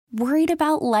Worried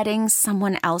about letting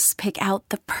someone else pick out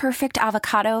the perfect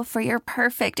avocado for your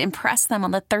perfect impress them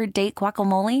on the third date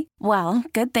guacamole? Well,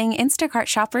 good thing Instacart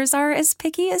shoppers are as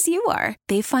picky as you are.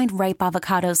 They find ripe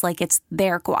avocados like it's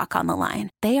their guac on the line.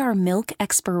 They are milk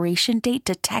expiration date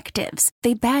detectives.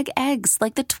 They bag eggs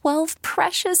like the 12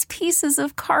 precious pieces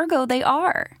of cargo they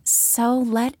are. So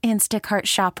let Instacart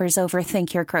shoppers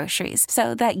overthink your groceries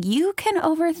so that you can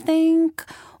overthink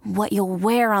what you'll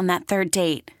wear on that third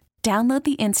date. Download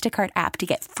the Instacart app to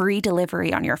get free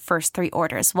delivery on your first 3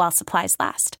 orders while supplies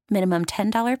last. Minimum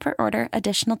 $10 per order.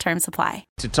 Additional terms apply.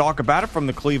 To talk about it from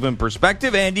the Cleveland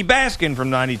perspective, Andy Baskin from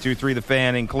 92.3 The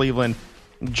Fan in Cleveland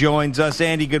joins us.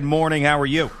 Andy, good morning. How are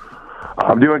you?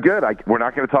 I'm doing good. We're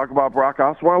not going to talk about Brock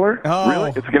Osweiler? Oh.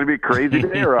 Really? It's going to be a crazy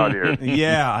day around here.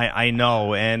 Yeah, I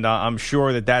know, and I'm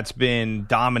sure that's been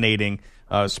dominating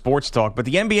sports talk, but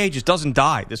the NBA just doesn't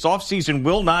die. This offseason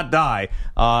will not die,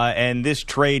 and this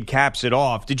trade caps it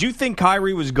off. Did you think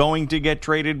Kyrie was going to get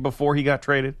traded before he got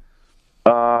traded?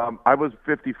 I was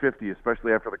 50-50,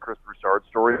 especially after the Chris Broussard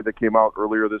story that came out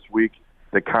earlier this week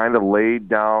that kind of laid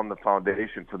down the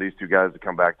foundation for these two guys to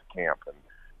come back to camp, and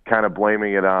kind of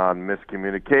blaming it on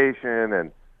miscommunication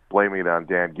and blaming it on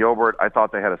Dan Gilbert. I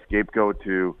thought they had a scapegoat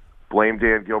to blame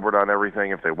Dan Gilbert on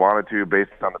everything if they wanted to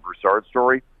based on the Broussard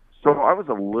story. So I was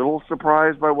a little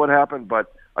surprised by what happened,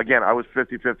 but again, I was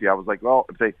 50-50. I was like, well,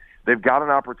 if they've got an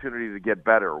opportunity to get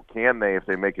better, can they if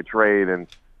they make a trade? And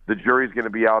the jury's going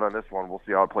to be out on this one. We'll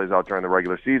see how it plays out during the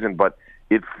regular season, but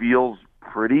it feels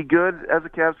pretty good as a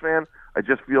Cavs fan. It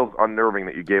just feels unnerving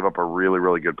that you gave up a really,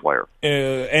 really good player.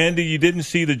 Andy, you didn't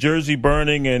see the jersey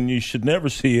burning, and you should never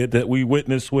see it, that we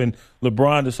witnessed when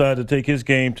LeBron decided to take his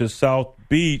game to South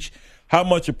Beach. How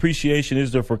much appreciation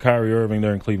is there for Kyrie Irving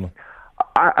there in Cleveland?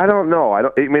 I don't know. I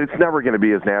mean, it's never going to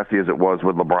be as nasty as it was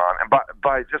with LeBron.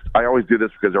 And I always do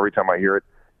this because every time I hear it,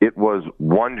 it was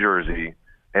one jersey,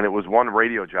 and it was one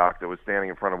radio jock that was standing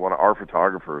in front of one of our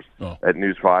photographers at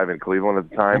News 5 in Cleveland at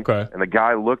the time. Okay. And the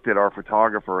guy looked at our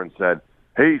photographer and said,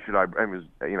 "Hey, should I?" And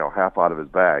he was, half out of his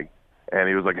bag, and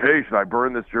he was like, "Hey, should I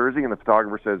burn this jersey?" And the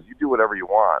photographer says, "You do whatever you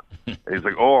want." And he's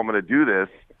like, "Oh, I'm going to do this."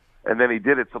 And then he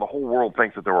did it, so the whole world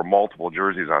thinks that there were multiple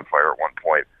jerseys on fire at one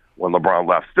point when LeBron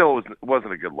left. Still, it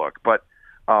wasn't a good look. But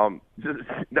I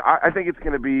think it's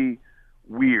going to be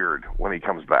weird when he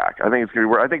comes back. I think it's going to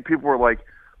be weird. I think people were like,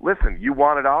 listen, you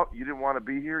wanted out. You didn't want to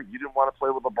be here. You didn't want to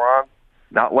play with LeBron.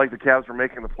 Not like the Cavs were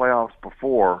making the playoffs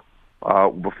before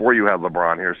you had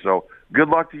LeBron here. So good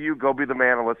luck to you. Go be the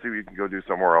man, and let's see what you can go do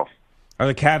somewhere else. Are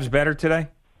the Cavs better today?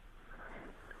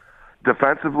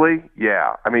 Defensively,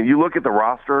 yeah. I mean, you look at the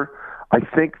roster, I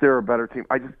think they're a better team.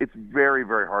 It's very,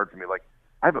 very hard for me. Like,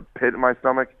 I have a pit in my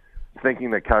stomach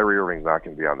thinking that Kyrie Irving's not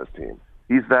going to be on this team.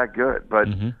 He's that good. But,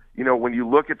 when you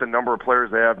look at the number of players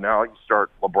they have now, you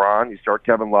start LeBron, you start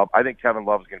Kevin Love. I think Kevin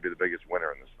Love is going to be the biggest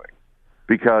winner in this thing.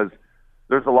 Because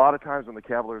there's a lot of times when the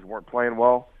Cavaliers weren't playing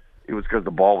well, it was because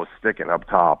the ball was sticking up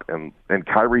top, and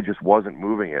Kyrie just wasn't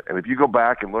moving it. And if you go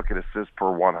back and look at assists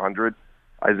per 100,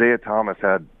 Isaiah Thomas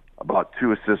had about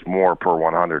 2 assists more per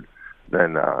 100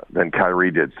 than Kyrie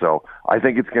did. So I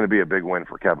think it's going to be a big win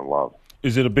for Kevin Love.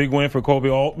 Is it a big win for Kobe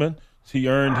Altman? Has he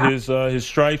earned his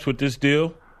stripes with this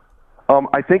deal?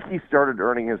 I think he started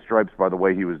earning his stripes by the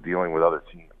way he was dealing with other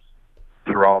teams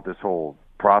throughout this whole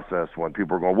process when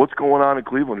people were going, what's going on in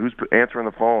Cleveland? Who's answering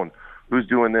the phone? Who's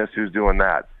doing this? Who's doing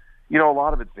that? A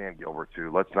lot of it's Dan Gilbert,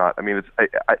 too. Let's not – I mean,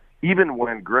 even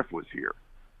when Griff was here,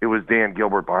 it was Dan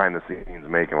Gilbert behind the scenes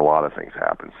making a lot of things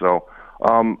happen. So,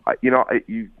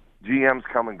 GMs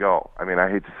come and go. I mean, I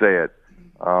hate to say it.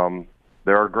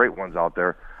 There are great ones out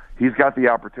there. He's got the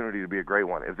opportunity to be a great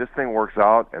one. If this thing works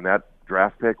out and that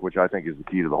draft pick, which I think is the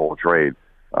key to the whole trade,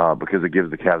 because it gives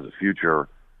the Cavs a future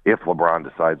if LeBron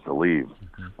decides to leave,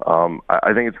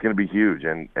 I think it's going to be huge.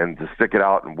 And to stick it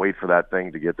out and wait for that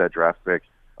thing to get that draft pick,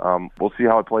 we'll see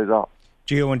how it plays out.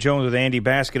 Gio and Jones with Andy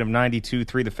Baskin of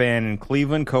 92.3 The Fan in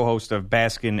Cleveland, co-host of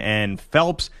Baskin and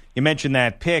Phelps. You mentioned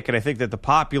that pick, and I think that the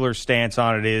popular stance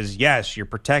on it is, yes, you're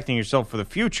protecting yourself for the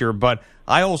future, but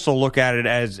I also look at it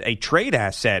as a trade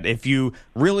asset. If you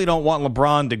really don't want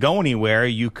LeBron to go anywhere,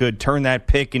 you could turn that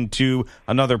pick into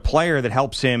another player that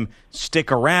helps him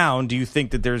stick around. Do you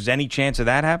think that there's any chance of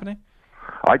that happening?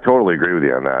 I totally agree with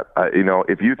you on that.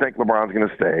 If you think LeBron's going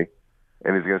to stay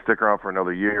and he's going to stick around for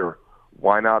another year,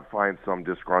 why not find some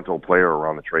disgruntled player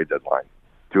around the trade deadline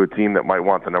to a team that might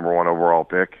want the number 1 overall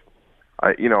pick?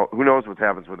 Who knows what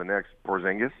happens with the Knicks?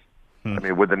 Porzingis? I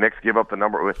mean, would the Knicks give up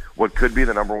what could be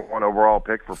the number 1 overall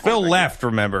pick for Porzingis? Phil left,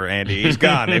 remember, Andy. He's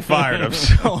gone. They fired him.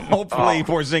 So hopefully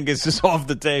Porzingis is off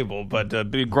the table, but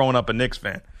growing up a Knicks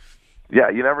fan. Yeah,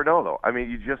 you never know, though. I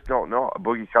mean, you just don't know.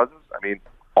 Boogie Cousins, I mean,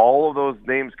 all of those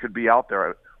names could be out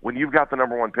there. When you've got the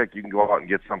number one pick, you can go out and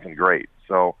get something great.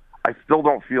 So I still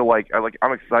don't feel like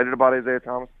I'm excited about Isaiah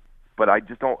Thomas, but I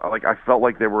just don't like. I felt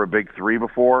like they were a big three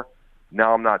before.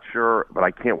 Now I'm not sure, but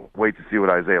I can't wait to see what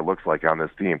Isaiah looks like on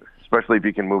this team, especially if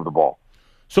he can move the ball.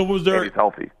 So was there? And he's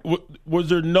healthy. Was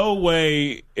there no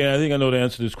way? And I think I know the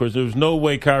answer to this question. There was no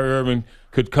way Kyrie Irving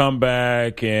could come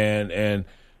back and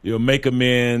make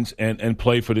amends and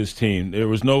play for this team. There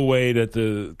was no way that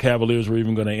the Cavaliers were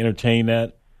even going to entertain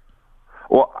that.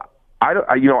 Well, I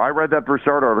read that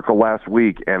Broussard article last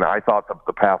week, and I thought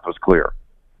the path was clear.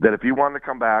 That if he wanted to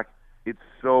come back, it's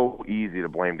so easy to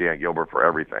blame Dan Gilbert for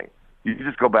everything. You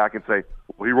just go back and say,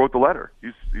 well, he wrote the letter.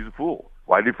 He's a fool.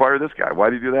 Why did he fire this guy? Why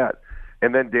did he do that?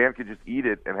 And then Dan could just eat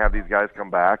it and have these guys come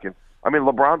back. And I mean,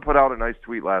 LeBron put out a nice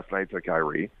tweet last night to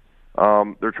Kyrie.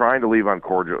 They're trying to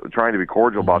be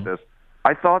cordial about this.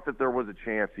 I thought that there was a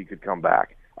chance he could come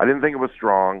back. I didn't think it was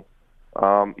strong.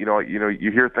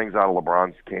 You hear things out of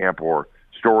LeBron's camp or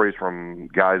stories from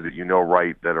guys that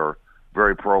that are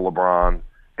very pro LeBron,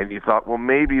 and you thought, well,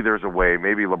 maybe there's a way.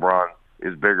 Maybe LeBron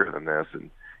is bigger than this. And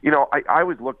I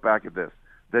always look back at this,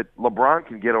 that LeBron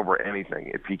can get over anything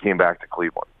if he came back to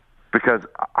Cleveland, because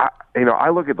I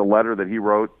look at the letter that he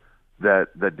wrote, that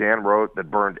Dan wrote, that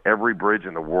burned every bridge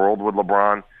in the world with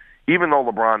LeBron. Even though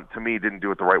LeBron, to me, didn't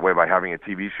do it the right way by having a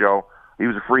TV show, he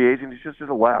was a free agent. He just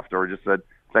left, or just said,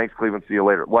 thanks, Cleveland, see you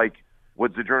later. Like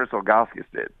what Zydrunas Ilgauskas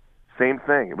did. Same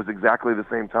thing. It was exactly the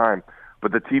same time.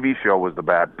 But the TV show was the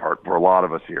bad part for a lot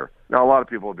of us here. Now, a lot of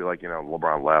people would be like,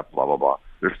 LeBron left, blah, blah, blah.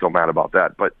 They're still mad about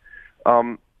that. But,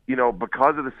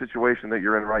 because of the situation that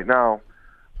you're in right now,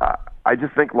 I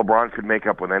just think LeBron could make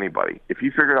up with anybody. If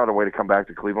he figured out a way to come back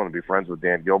to Cleveland and be friends with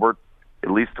Dan Gilbert, at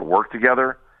least to work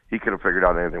together, he could have figured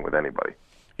out anything with anybody.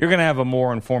 You're going to have a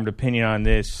more informed opinion on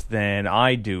this than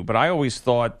I do, but I always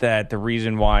thought that the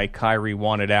reason why Kyrie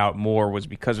wanted out more was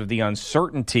because of the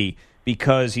uncertainty,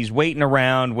 because he's waiting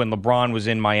around when LeBron was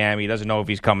in Miami. He doesn't know if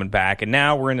he's coming back, and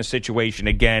now we're in a situation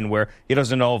again where he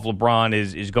doesn't know if LeBron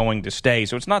is going to stay.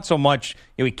 So it's not so much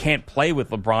he can't play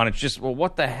with LeBron. It's just, well,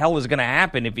 what the hell is going to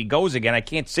happen if he goes again? I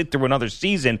can't sit through another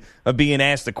season of being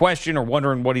asked the question or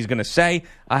wondering what he's going to say.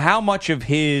 How much of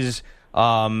his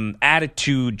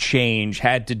attitude change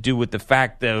had to do with the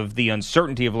fact of the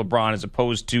uncertainty of LeBron as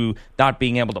opposed to not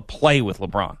being able to play with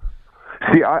LeBron?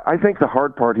 See, I think the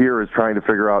hard part here is trying to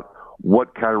figure out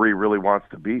what Kyrie really wants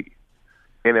to be.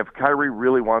 And if Kyrie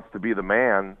really wants to be the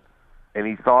man and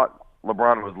he thought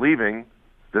LeBron was leaving,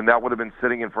 then that would have been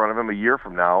sitting in front of him a year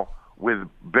from now with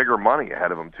bigger money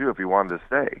ahead of him, too, if he wanted to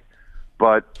stay.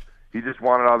 But he just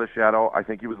wanted out of the shadow. I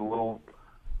think he was a little...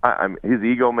 his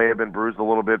ego may have been bruised a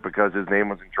little bit because his name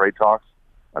was in trade talks.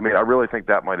 I really think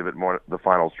that might have been more the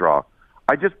final straw.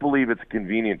 I just believe it's a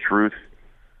convenient truth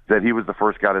that he was the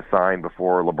first guy to sign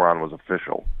before LeBron was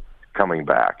official coming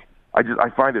back. I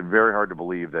find it very hard to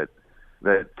believe that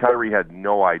Kyrie had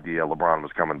no idea LeBron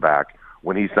was coming back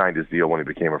when he signed his deal when he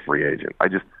became a free agent.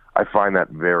 I find that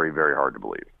very, very hard to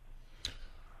believe.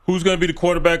 Who's going to be the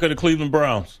quarterback of the Cleveland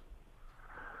Browns?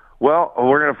 Well,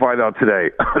 we're going to find out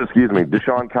today. Excuse me.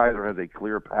 DeShone Kizer has a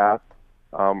clear path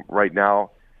right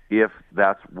now if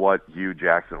that's what Hugh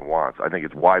Jackson wants. I think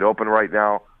it's wide open right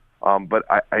now. But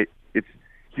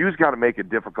Hugh's got to make a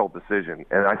difficult decision.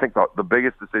 And I think the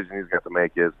biggest decision he's got to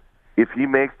make is if he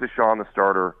makes DeShone the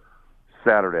starter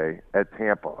Saturday at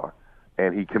Tampa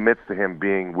and he commits to him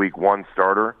being week one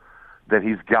starter, then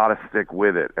he's got to stick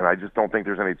with it. And I just don't think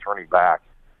there's any turning back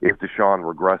if DeShone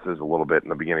regresses a little bit in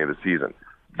the beginning of the season.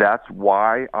 That's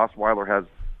why Osweiler has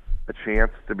a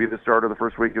chance to be the starter the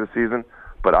first week of the season,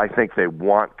 but I think they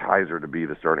want Kizer to be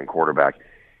the starting quarterback.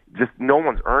 Just no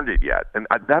one's earned it yet, and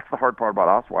that's the hard part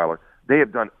about Osweiler. They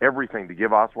have done everything to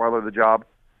give Osweiler the job,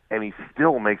 and he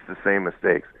still makes the same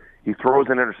mistakes. He throws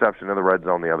an interception in the red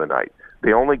zone the other night.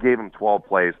 They only gave him 12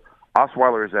 plays.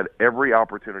 Osweiler has had every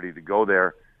opportunity to go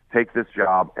there, take this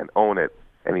job, and own it,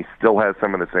 and he still has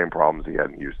some of the same problems he had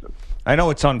in Houston. I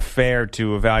know it's unfair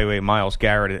to evaluate Myles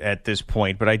Garrett at this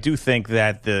point, but I do think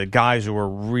that the guys who are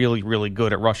really, really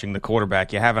good at rushing the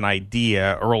quarterback, you have an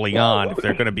idea early on if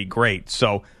they're going to be great.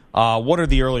 So what are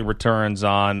the early returns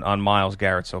on Myles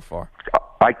Garrett so far?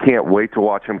 I can't wait to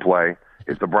watch him play.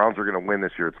 If the Browns are going to win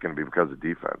this year, it's going to be because of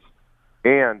defense.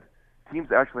 And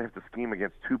teams actually have to scheme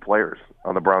against two players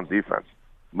on the Browns defense,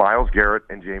 Myles Garrett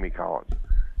and Jamie Collins.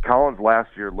 Collins last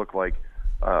year looked like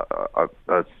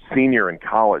a senior in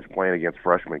college playing against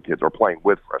freshman kids, or playing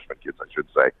with freshman kids, I should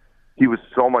say. He was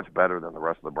so much better than the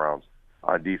rest of the Browns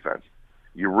on defense.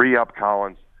 You re-up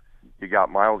Collins, you got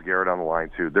Myles Garrett on the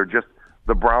line too.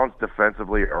 the Browns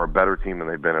defensively are a better team than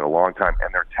they've been in a long time,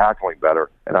 and they're tackling better.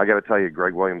 And I got to tell you,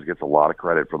 Greg Williams gets a lot of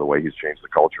credit for the way he's changed the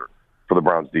culture for the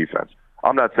Browns defense.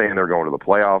 I'm not saying they're going to the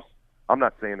playoffs. I'm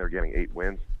not saying they're getting 8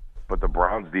 wins, but the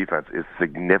Browns defense is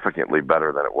significantly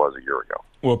better than it was a year ago.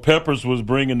 Well, Peppers was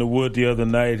bringing the wood the other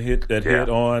night, hit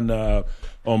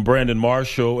on Brandon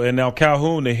Marshall, and now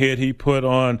Calhoun, the hit he put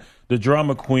on the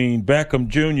drama queen, Beckham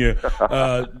Jr.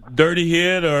 Dirty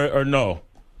hit or no?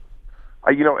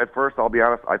 At first, I'll be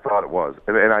honest, I thought it was.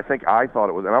 And I think I thought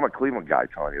it was. And I'm a Cleveland guy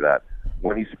telling you that.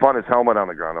 When he spun his helmet on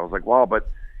the ground, I was like, wow. But,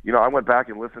 I went back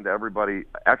and listened to everybody,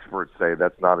 experts say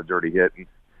that's not a dirty hit.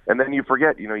 And then you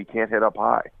forget, you can't hit up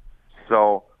high.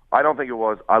 So I don't think it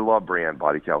was. I love Brian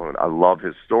Body Calhoun. I love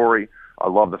his story. I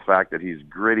love the fact that he's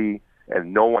gritty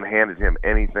and no one handed him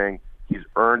anything. He's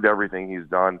earned everything he's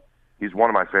done. He's one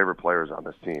of my favorite players on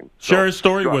this team. Share his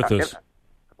story with us.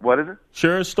 What is it?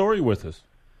 Share his story with us.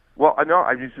 Well, no,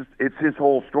 it's his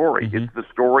whole story. Mm-hmm. It's the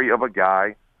story of a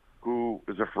guy who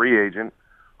is a free agent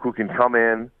who can come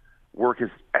in, work his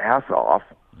ass off,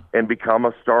 and become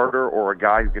a starter or a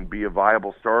guy who can be a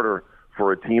viable starter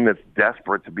for a team that's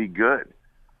desperate to be good.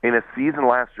 In a season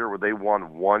last year where they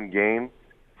won 1 game,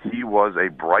 he was a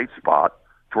bright spot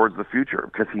towards the future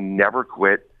because he never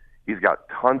quit. He's got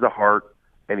tons of heart,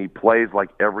 and he plays like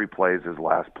every play is his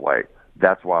last play.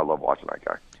 That's why I love watching that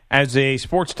guy. As a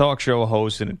sports talk show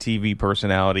host and a TV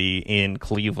personality in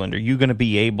Cleveland, are you going to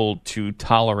be able to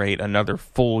tolerate another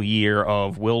full year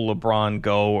of will LeBron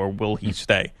go or will he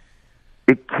stay?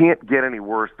 It can't get any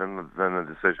worse than the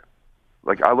decision.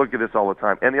 Like, I look at this all the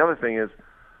time. And the other thing is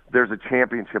there's a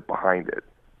championship behind it.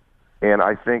 And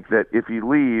I think that if he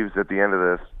leaves at the end of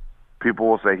this, people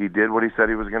will say he did what he said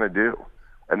he was going to do.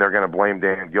 And they're going to blame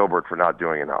Dan Gilbert for not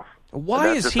doing enough.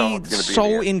 Why is he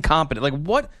so incompetent?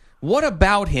 Like, what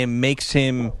about him makes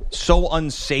him so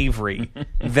unsavory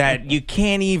that you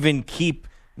can't even keep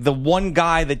the one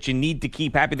guy that you need to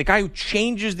keep happy, the guy who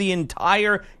changes the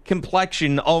entire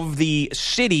complexion of the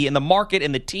city and the market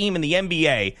and the team and the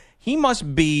NBA? He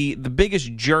must be the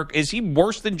biggest jerk. Is he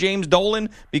worse than James Dolan?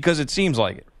 Because it seems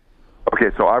like it.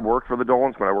 Okay, so I worked for the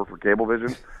Dolans when I worked for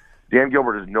Cablevision. Dan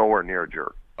Gilbert is nowhere near a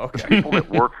jerk. Okay. The people that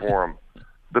work for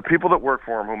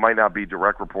him who might not be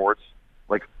direct reports,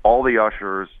 like all the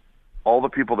ushers, all the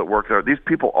people that work there, these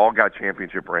people all got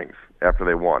championship rings after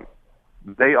they won.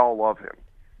 They all love him.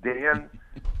 Dan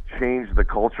changed the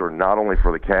culture not only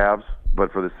for the Cavs,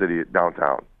 but for the city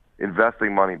downtown,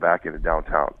 investing money back into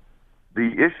downtown.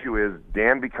 The issue is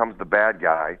Dan becomes the bad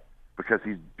guy because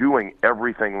he's doing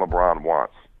everything LeBron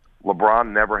wants.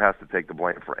 LeBron never has to take the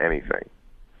blame for anything.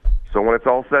 So when it's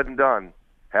all said and done,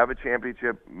 have a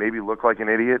championship, maybe look like an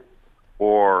idiot,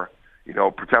 or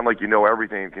pretend like you know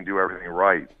everything and can do everything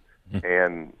right,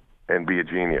 and be a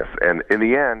genius. And in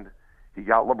the end, he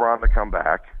got LeBron to come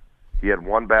back. He had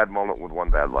one bad moment with one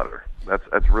bad letter.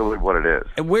 That's really what it is.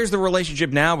 And where's the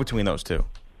relationship now between those two?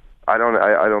 I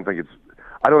don't think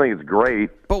it's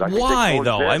great. But why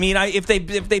though? I mean, if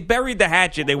they buried the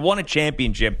hatchet, they won a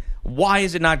championship. Why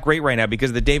is it not great right now?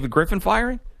 Because of the David Griffin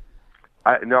firing?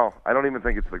 No, I don't even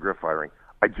think it's the Griff firing.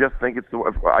 I just think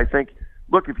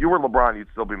look, if you were LeBron, you'd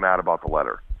still be mad about the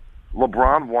letter.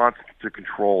 LeBron wants to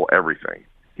control everything.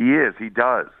 He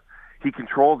does. He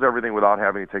controls everything without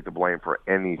having to take the blame for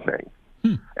anything.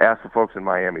 Ask the folks in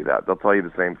Miami that. They'll tell you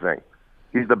the same thing.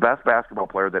 He's the best basketball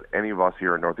player that any of us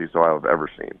here in Northeast Ohio have ever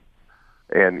seen.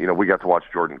 And, we got to watch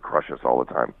Jordan crush us all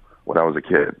the time when I was a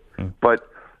kid. But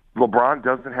LeBron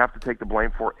doesn't have to take the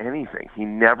blame for anything. He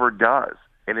never does.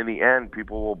 And in the end,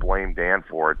 people will blame Dan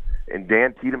for it. And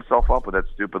Dan teed himself up with that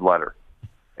stupid letter.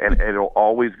 And it'll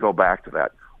always go back to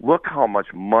that. Look how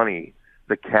much money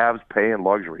the Cavs pay in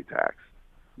luxury tax.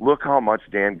 Look how much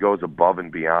Dan goes above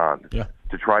and beyond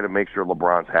to try to make sure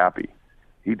LeBron's happy.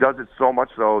 He does it so much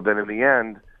so that in the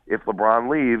end, if LeBron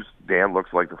leaves, Dan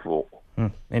looks like the fool.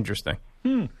 Interesting.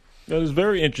 That is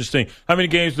very interesting. How many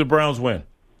games do the Browns win?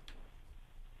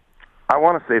 I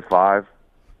want to say 5.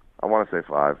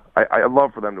 I'd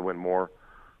love for them to win more.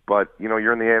 But,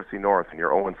 you're in the AFC North, and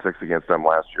you're 0-6 against them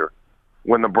last year.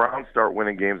 When the Browns start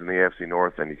winning games in the AFC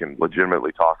North, then you can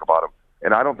legitimately talk about them.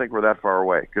 And I don't think we're that far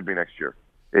away. Could be next year.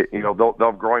 They'll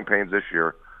have growing pains this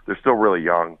year. They're still really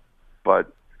young.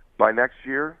 But by next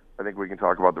year, I think we can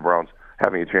talk about the Browns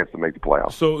having a chance to make the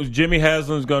playoffs. So Jimmy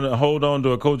Haslam's going to hold on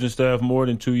to a coaching staff more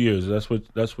than 2 years. That's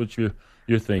what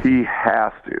you're thinking. He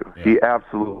has to. Yeah. He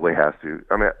absolutely has to.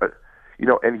 I mean,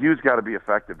 and Hughes got to be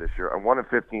effective this year. And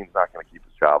 1-15 is not going to keep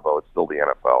his job, though. It's still the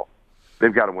NFL.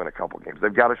 They've got to win a couple games.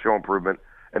 They've got to show improvement.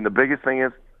 And the biggest thing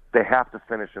is they have to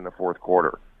finish in the fourth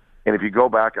quarter. And if you go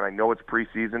back, and I know it's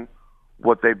preseason,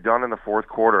 what they've done in the fourth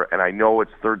quarter, and I know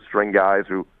it's third-string guys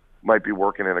who might be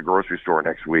working in a grocery store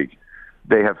next week,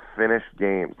 they have finished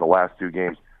games, the last 2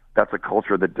 games. That's a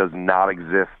culture that does not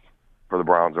exist for the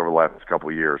Browns over the last couple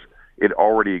of years. It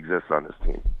already exists on this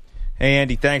team. Hey,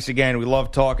 Andy, thanks again. We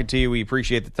love talking to you. We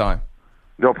appreciate the time.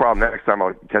 No problem. Next time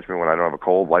I'll catch me when I don't have a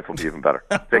cold. Life will be even better.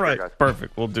 Take right. care, guys.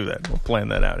 Perfect. We'll do that. We'll plan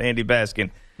that out. Andy Baskin,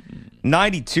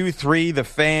 92.3, the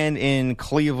fan in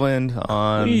Cleveland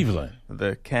on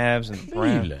the Cavs and the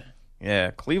Browns.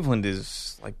 Yeah, Cleveland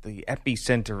is like the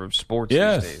epicenter of sports these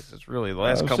days. It's really the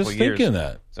last couple of years.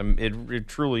 It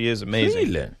truly is amazing.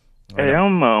 Cleveland. Hey,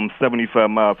 I'm 75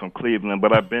 miles from Cleveland,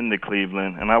 but I've been to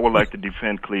Cleveland, and I would like to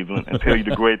defend Cleveland and tell you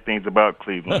the great things about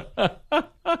Cleveland.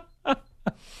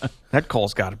 That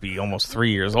call's got to be almost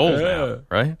 3 years old now,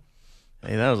 right?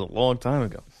 Hey, that was a long time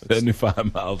ago.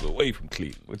 75 miles away from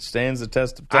Cleveland. Which stands the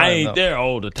test of time. I ain't there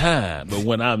all the time, but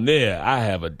when I'm there, I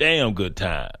have a damn good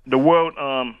time. The world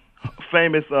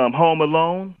famous Home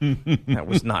Alone. That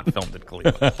was not filmed in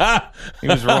Cleveland. He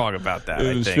was wrong about that,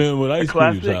 It was I think. filmed at Ice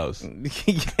Cube's house.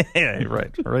 Yeah,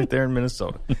 right there in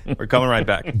Minnesota. We're coming right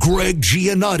back. Greg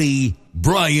Giannotti,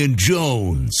 Brian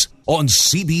Jones on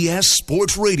CBS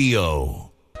Sports Radio.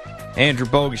 Andrew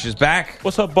Bogish is back.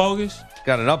 What's up, Bogish?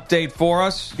 Got an update for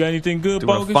us. Got anything good,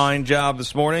 Doing Bogish? a fine job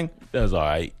this morning. That's all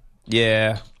right.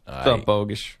 Yeah. What's up,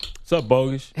 Bogish? What's up,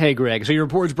 Bogish? Hey, Greg. So your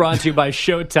report's brought to you by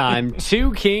Showtime.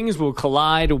 2 kings will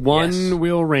collide. One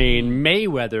will reign.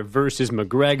 Mayweather versus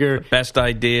McGregor. Best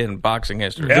idea in boxing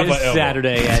history. This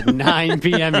Saturday at 9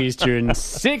 p.m. Eastern,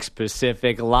 6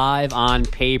 Pacific, live on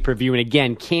pay-per-view. And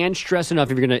again, can't stress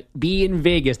enough, if you're going to be in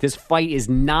Vegas, this fight is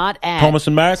not at Thomas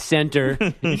and Mack? Center.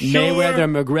 Mayweather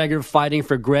and McGregor fighting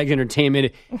for Greg's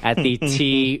entertainment at the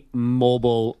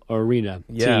T-Mobile Arena.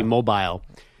 Yeah. T-Mobile.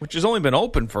 Which has only been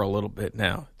open for a little bit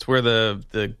now. It's where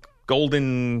the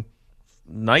Golden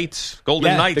Knights are going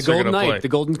to play. The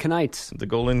Golden Knights. The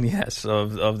Golden,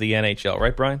 of the NHL.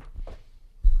 Right, Brian?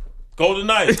 Golden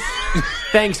Knights.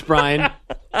 Thanks, Brian.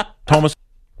 Thomas.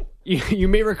 You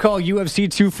may recall UFC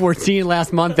 214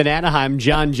 last month in Anaheim.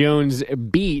 John Jones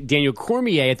beat Daniel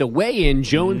Cormier at the weigh-in.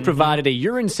 Jones provided a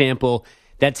urine sample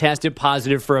that tested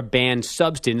positive for a banned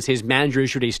substance. His manager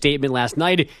issued a statement last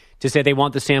night to say they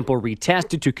want the sample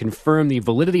retested to confirm the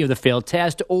validity of the failed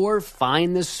test or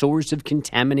find the source of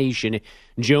contamination.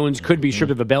 Jones could be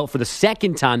stripped of a belt for the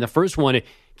second time. The first one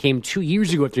came 2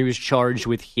 years ago after he was charged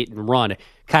with hit and run.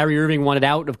 Kyrie Irving wanted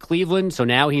out of Cleveland, so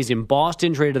now he's in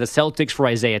Boston, traded to the Celtics for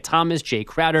Isaiah Thomas, Jay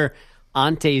Crowder,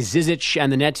 Ante Zizic,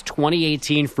 and the Nets'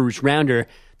 2018 first rounder.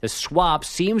 The swap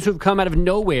seems to have come out of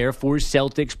nowhere for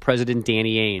Celtics president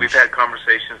Danny Ainge. We've had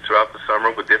conversations throughout the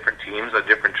summer with different teams on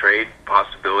different trade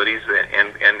possibilities,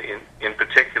 and in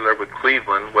particular with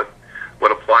Cleveland,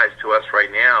 what applies to us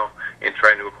right now in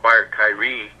trying to acquire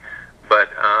Kyrie. But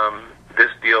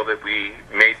this deal that we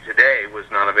made today was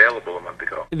not available a month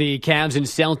ago. The Cavs and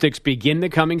Celtics begin the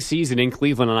coming season in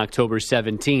Cleveland on October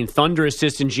 17. Thunder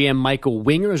assistant GM Michael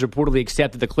Winger has reportedly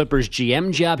accepted the Clippers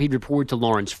GM job. He'd report to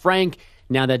Lawrence Frank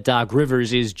now that Doc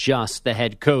Rivers is just the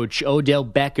head coach. Odell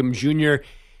Beckham Jr.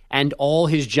 and all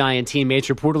his Giant teammates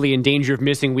reportedly in danger of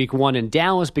missing Week 1 in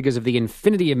Dallas because of the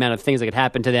infinity amount of things that could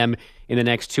happen to them in the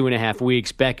next 2.5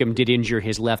 weeks. Beckham did injure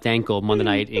his left ankle Monday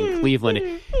night in Cleveland.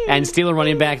 And Steeler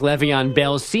running back Le'Veon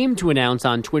Bell seemed to announce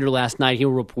on Twitter last night he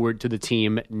will report to the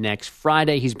team next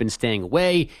Friday. He's been staying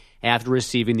away after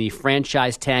receiving the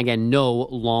franchise tag and no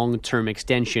long-term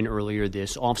extension earlier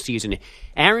this offseason.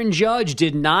 Aaron Judge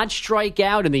did not strike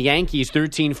out in the Yankees'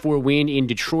 13-4 win in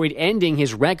Detroit, ending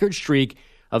his record streak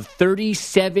of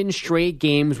 37 straight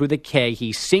games with a K.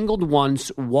 He singled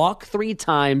once, walked 3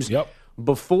 times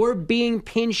before being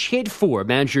pinch hit for.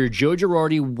 Manager Joe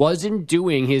Girardi wasn't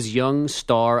doing his young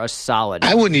star a solid.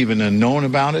 I wouldn't even have known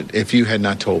about it if you had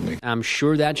not told me. I'm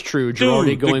sure that's true.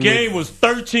 Girardi Dude, the game was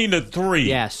 13-3.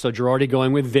 Yes, so Girardi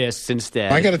going with this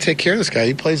instead. I got to take care of this guy.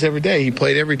 He plays every day. He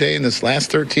played every day in this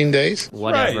last 13 days.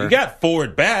 Whatever. Right, you got 4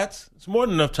 at-bats. It's more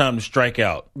than enough time to strike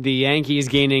out. The Yankees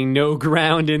gaining no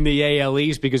ground in the AL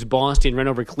East because Boston ran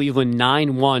over Cleveland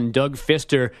 9-1. Doug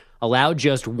Fister allowed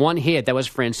just 1 hit. That was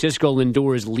Francisco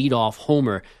Lindor's leadoff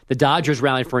homer. The Dodgers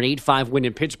rallied for an 8-5 win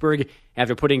in Pittsburgh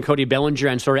after putting Cody Bellinger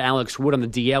and starter Alex Wood on the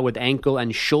DL with ankle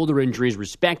and shoulder injuries,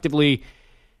 respectively.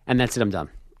 And that's it. I'm done.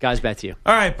 Guys, back to you.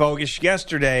 All right, Bogish.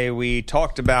 Yesterday we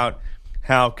talked about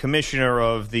how commissioner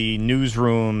of the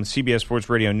newsroom, CBS Sports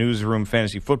Radio Newsroom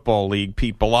Fantasy Football League,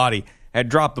 Pete Bellotti, had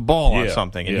dropped the ball on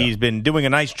something. And he's been doing a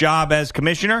nice job as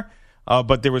commissioner,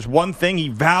 but there was one thing he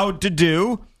vowed to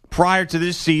do prior to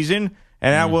this season,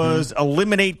 and that was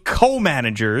eliminate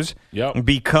co-managers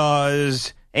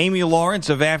because Amy Lawrence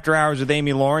of After Hours with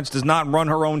Amy Lawrence does not run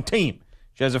her own team.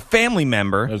 She has a family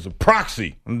member as a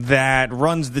proxy that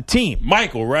runs the team.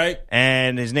 Michael, right?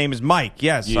 And his name is Mike.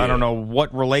 Yes, Yeah. I don't know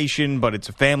what relation, but it's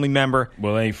a family member.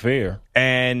 Well, ain't fair.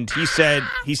 And he said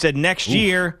next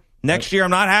year I'm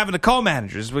not having a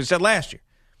co-manager. This is what he said last year.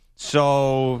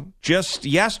 So just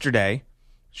yesterday,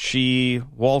 she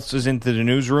waltzes into the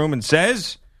newsroom and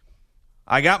says,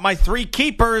 I got my 3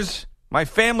 keepers. My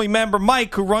family member,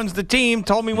 Mike, who runs the team,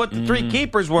 told me what the 3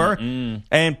 keepers were.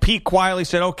 And Pete quietly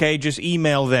said, okay, just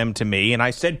email them to me. And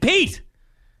I said, Pete,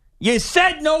 you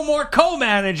said no more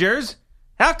co-managers.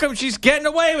 How come she's getting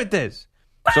away with this?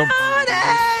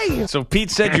 So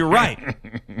Pete said, you're right.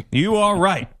 You are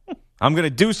right. I'm going to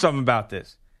do something about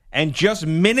this. And just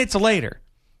minutes later,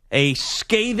 a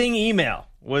scathing email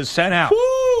was sent out.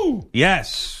 Woo!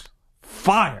 Yes.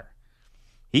 Fire.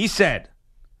 He said,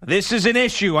 this is an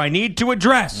issue I need to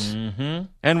address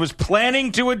and was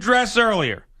planning to address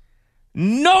earlier.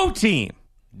 No team,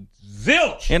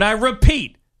 Zilch. and I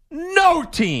repeat, no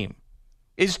team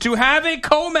is to have a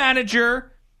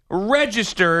co-manager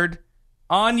registered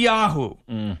on Yahoo.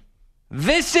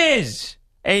 This is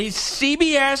a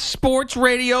CBS Sports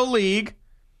Radio League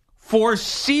for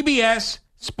CBS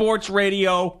Sports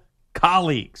Radio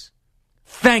colleagues.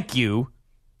 Thank you,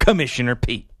 Commissioner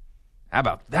Pete. How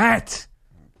about that?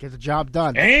 Get the job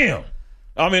done. Damn.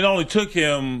 I mean, it only took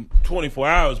him 24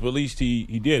 hours, but at least he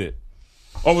did it.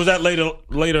 Or was that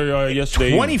later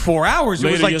yesterday? 24 hours?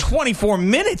 It was like 24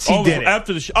 minutes he did it.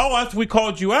 After the show. Oh, after we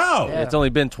called you out. Yeah, it's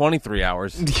only been 23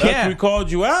 hours. After we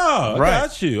called you out. Right. I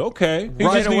got you. Okay. He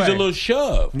Right just needs away. a little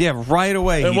shove. Yeah, right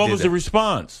away. And he what did was it. the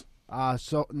response?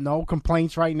 So no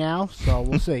complaints right now, so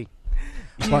we'll see.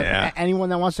 But Yeah. anyone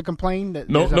that wants to complain,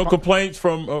 No complaints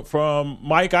from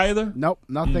Mike either? Nope,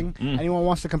 nothing. Anyone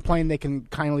wants to complain, they can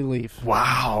kindly leave.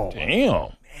 Wow.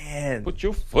 Damn. Man. Put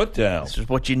your foot down. This is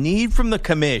what you need from the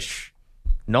commish.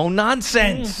 No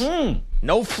nonsense.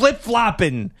 No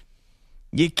flip-flopping.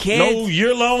 You can't. No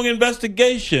year-long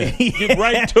investigation. Get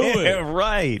right to it.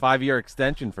 Right. 5-year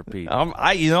extension for Pete.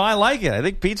 I like it. I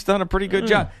think Pete's done a pretty good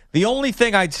job. The only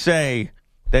thing I'd say,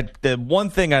 that the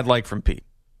one thing I'd like from Pete,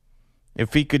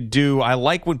 if he could do, I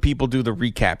like when people do the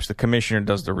recaps. The commissioner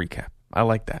does the recap. I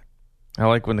like that. I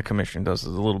like when the commissioner does a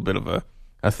little bit of a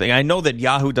thing. I know that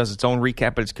Yahoo does its own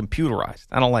recap, but it's computerized.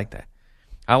 I don't like that.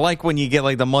 I like when you get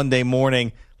like the Monday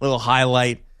morning little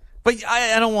highlight. But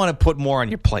I don't want to put more on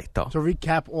your plate, though. To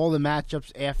recap all the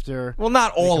matchups after. Well,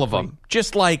 not all of them.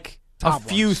 Just like Top a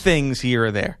few ones. things here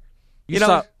or there. You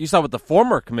saw what the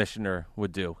former commissioner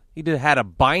would do. He had a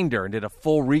binder and did a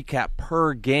full recap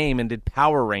per game and did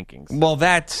power rankings. Well,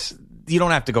 you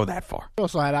don't have to go that far. We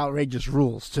also had outrageous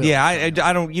rules, too. Yeah, I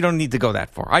don't. You don't need to go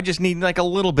that far. I just need like a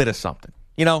little bit of something.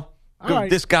 All right.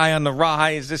 This guy on the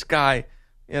rise, this guy,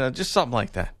 just something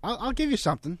like that. I'll give you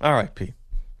something. All right, Pete.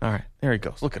 All right, there he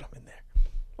goes. Look at him in there.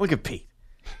 Look at Pete,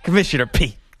 Commissioner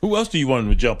Pete. Who else do you want him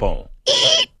to jump on?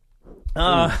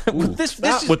 This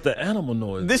Stop is with the animal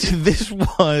noise. this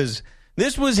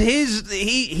was his.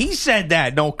 He said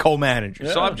that no co-manager.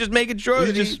 So Yeah. I'm just making sure You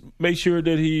that just make sure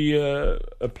that he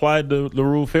applied the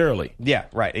rule fairly. Yeah,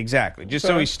 right, exactly. Just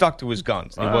so he stuck to his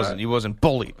guns. He wasn't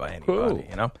bullied by anybody,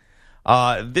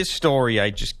 Cool. This story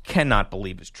I just cannot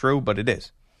believe is true, but it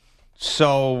is.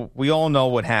 So we all know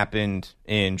what happened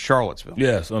in Charlottesville.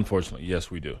 Yes, unfortunately.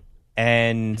 Yes, we do.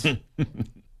 And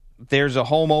there's a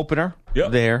home opener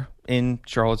there in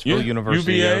Charlottesville Yeah,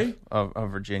 University UVA. of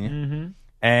Virginia.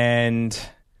 And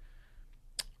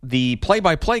the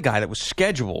play-by-play guy that was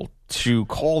scheduled to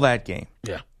call that game,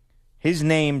 his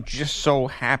name just so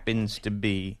happens to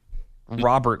be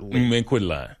Robert Lee. Man, quit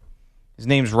lying. His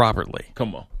name's Robert Lee.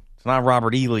 Come on. It's not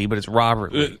Robert E. Lee, but it's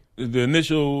Robert Lee. The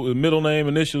middle name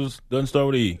initials doesn't start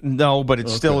with E. No, but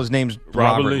it's still his name's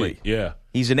Robert Lee. Yeah.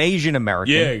 He's an Asian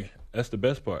American. Yeah, that's the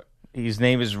best part. His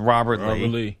name is Robert Lee. Robert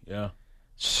Lee, yeah.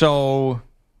 So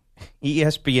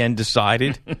ESPN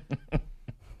decided.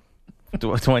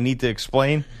 Do I need to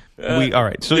explain? All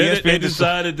right. So they ESPN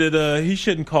decided that he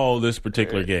shouldn't call this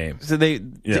particular game. So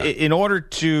in order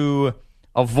to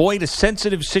avoid a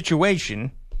sensitive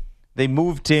situation, they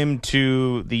moved him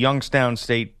to the Youngstown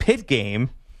State Pitt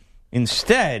game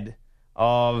instead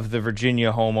of the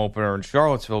Virginia home opener in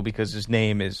Charlottesville because his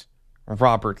name is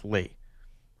Robert Lee,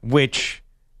 which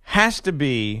has to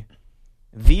be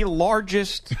the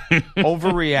largest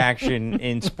overreaction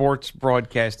in sports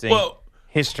broadcasting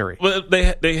history. Well,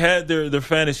 they had their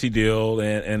fantasy deal,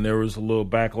 and there was a little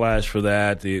backlash for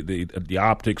that. The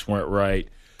optics weren't right.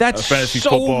 That's fantasy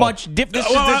so football. much different. This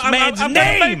is this man's I'm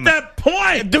name. Make that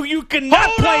point. You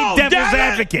cannot play devil's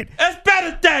advocate. That's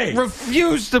better thing.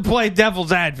 Refuse to play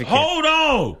devil's advocate. Hold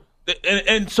on.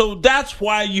 And so that's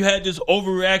why you had this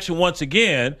overreaction once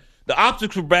again. The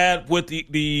optics were bad with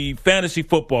the fantasy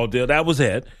football deal. That was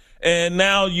it. And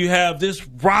now you have this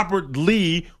Robert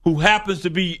Lee, who happens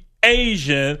to be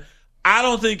Asian. I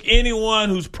don't think anyone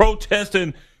who's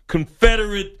protesting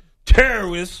Confederate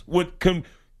terrorists would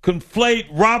conflate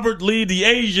Robert Lee, the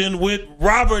Asian, with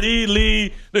Robert E.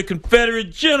 Lee, the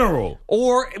Confederate general.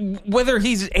 Or whether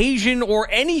he's Asian or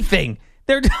anything.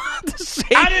 They're not the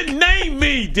same. I didn't name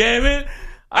me, damn it.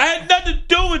 I had nothing to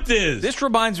do with this. This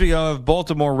reminds me of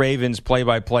Baltimore Ravens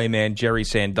play-by-play man Jerry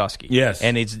Sandusky. Yes.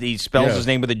 And he spells his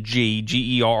name with a G,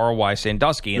 G-E-R-R-Y,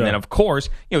 Sandusky. And then, of course,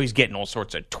 he's getting all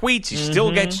sorts of tweets. He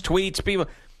still gets tweets. People,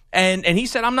 and he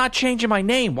said, I'm not changing my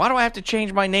name. Why do I have to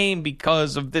change my name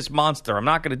because of this monster? I'm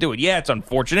not going to do it. Yeah, it's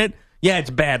unfortunate. Yeah,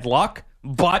 it's bad luck.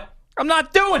 But I'm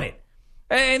not doing it.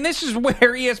 And this is where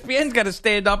ESPN's got to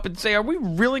stand up and say, are we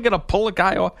really going to pull a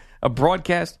guy off a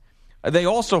broadcast? They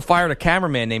also fired a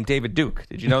cameraman named David Duke.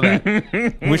 Did you know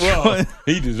that?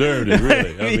 He deserved it,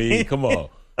 really. I mean, come on.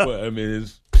 Well, I mean,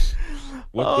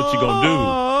 what you going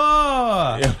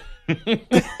to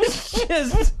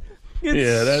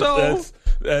do?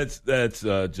 That's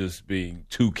just being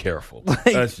too careful.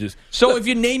 That's just so. If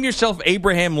you name yourself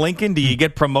Abraham Lincoln, do you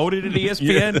get promoted at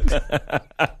ESPN?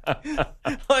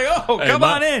 Come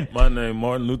on in. My name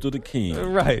Martin Luther the King.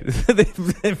 Right.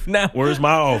 Now, where's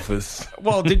my office?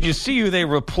 Well, did you see who they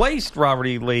replaced Robert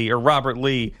Lee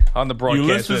on the broadcast?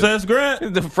 Ulysses S.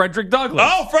 Grant? The Frederick Douglass.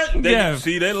 Oh, Frederick.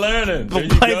 See, they're learning. The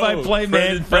play-by-play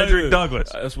man, Frederick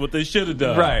Douglass. That's what they should have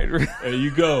done. Right. There you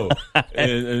go.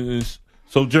 and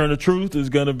Sojourner Truth is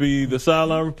going to be the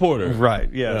sideline reporter. Right,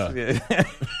 yes. Yeah.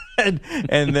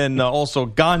 and then also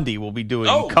Gandhi will be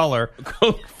doing color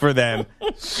for them.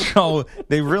 So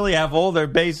they really have all their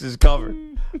bases covered.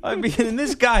 I mean, and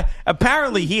this guy,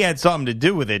 apparently he had something to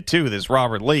do with it, too, this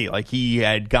Robert Lee. Like, he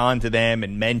had gone to them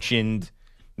and mentioned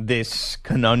this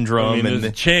conundrum. I mean, there's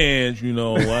a chance, I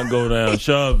go down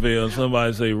Shawville and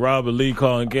somebody say Robert Lee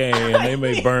calling game, and they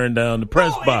may burn down the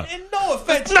press box. And no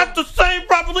offense. It's not the same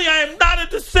Robert Lee. I am not a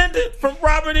descendant from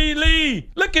Robert E. Lee.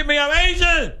 Look at me, I'm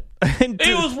Asian.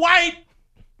 He was white.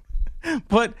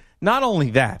 But not only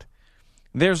that,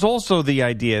 there's also the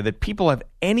idea that people have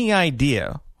any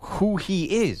idea who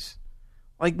he is.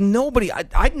 Like, nobody,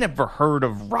 I'd never heard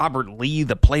of Robert Lee,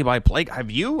 the play-by-play.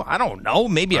 Have you? I don't know.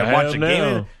 Maybe I watched a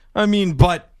game. I mean,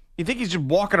 but you think he's just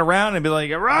walking around and be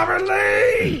like, Robert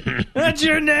Lee, that's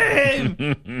your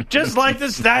name. Just like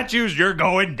the statues, you're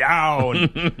going down.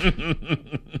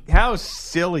 How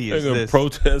silly is They're this? They're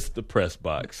going to protest the press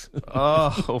box.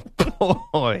 Oh,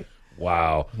 boy.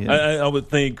 Wow. Yeah. I would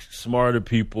think smarter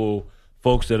people,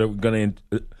 folks that are going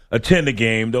to attend the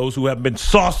game, those who haven't been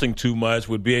saucing too much,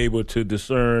 would be able to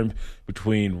discern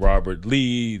between Robert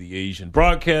Lee, the Asian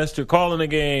broadcaster calling the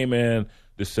game, and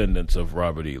descendants of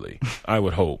Robert E. Lee. I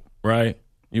would hope, right?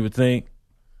 You would think?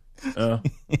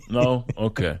 No?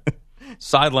 Okay.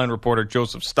 Sideline reporter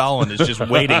Joseph Stalin is just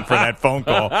waiting for that phone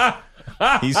call.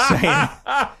 He's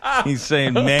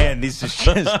saying, man, this is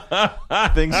just,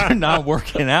 things are not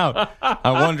working out.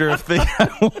 I wonder if they,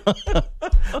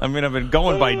 I mean, I've been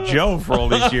going by Joe for all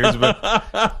these years, but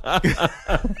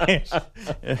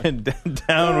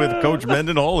down with Coach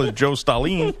Mendenhall is Joe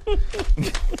Stalin.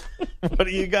 What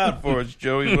do you got for us,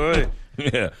 Joey boy?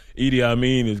 Yeah, Idi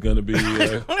Amin is going to be.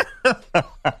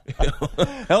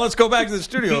 Now let's go back to the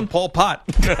studio and Paul Pot.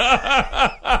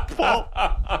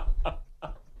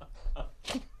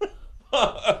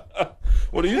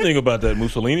 What do you think about that,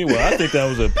 Mussolini? Well, I think that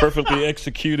was a perfectly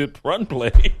executed run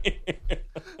play.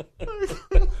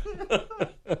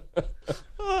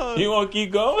 You want to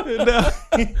keep going?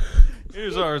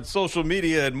 Here's our social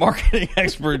media and marketing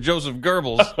expert, Joseph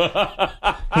Goebbels,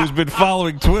 who's been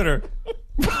following Twitter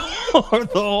for the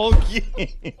whole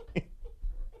game.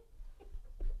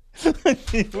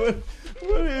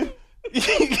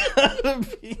 You gotta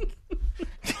be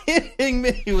kidding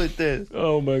me with this.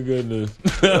 Oh, my goodness.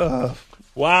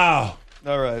 Wow.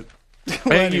 All right.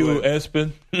 Thank you,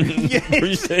 Espen.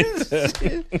 Appreciate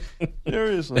that.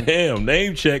 Seriously. Damn,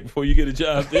 name check before you get a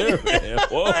job there, man.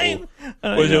 Whoa.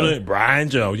 What's your name? Brian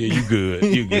Jones. Yeah, you good.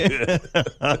 You good.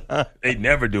 They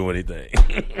never do anything.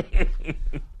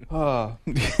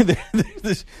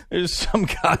 There's some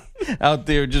guy out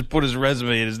there who just put his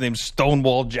resume in. His name's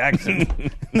Stonewall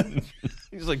Jackson.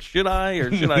 He's like, should I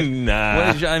or should I?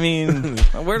 Nah. I mean,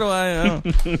 where do I?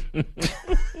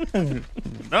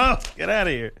 No, get out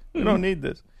of here. We don't need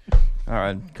this. All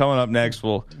right, coming up next,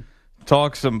 we'll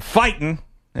talk some fighting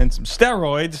and some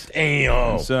steroids.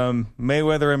 Damn. And some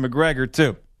Mayweather and McGregor,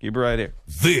 too. Keep it right here.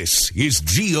 This is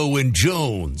Gio and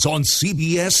Jones on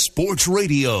CBS Sports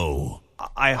Radio.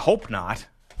 I hope not,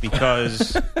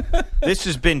 because this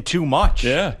has been too much.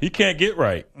 Yeah, he can't get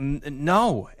right.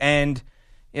 No, and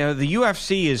the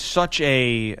UFC is such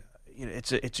a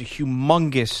it's a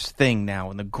humongous thing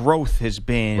now, and the growth has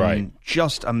been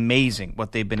just amazing.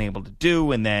 What they've been able to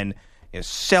do, and then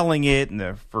selling it, and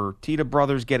the Fertitta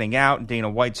brothers getting out, and Dana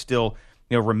White still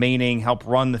remaining, help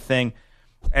run the thing,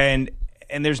 and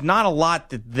there's not a lot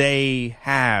that they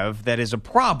have that is a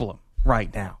problem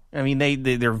right now. I mean,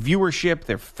 their viewership,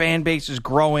 their fan base is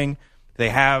growing. They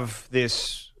have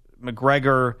this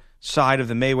McGregor side of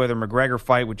the Mayweather-McGregor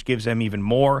fight, which gives them even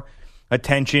more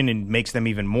attention and makes them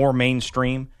even more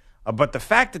mainstream. But the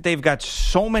fact that they've got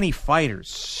so many fighters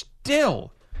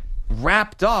still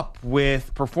wrapped up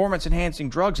with performance-enhancing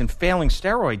drugs and failing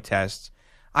steroid tests,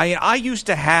 I used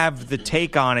to have the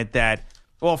take on it that,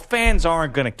 well, fans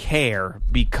aren't going to care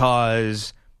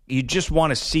because you just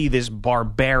want to see this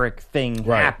barbaric thing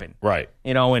happen. Right.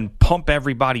 And pump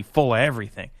everybody full of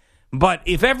everything. But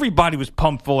if everybody was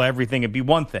pumped full of everything, it'd be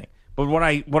one thing. But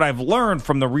what I've learned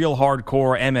from the real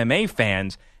hardcore MMA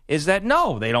fans is that,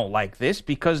 no, they don't like this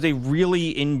because they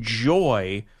really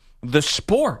enjoy the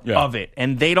sport of it.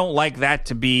 And they don't like that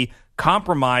to be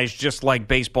compromised, just like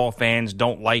baseball fans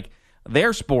don't like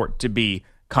their sport to be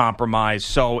compromised.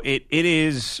 So it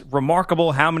is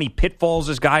remarkable how many pitfalls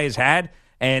this guy has had.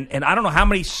 And I don't know how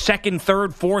many second,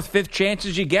 third, fourth, fifth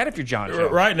chances you get if you're John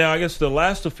Jones. Right now, I guess the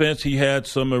last offense, he had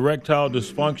some erectile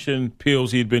dysfunction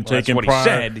pills he'd been taking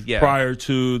prior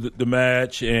to the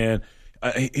match. And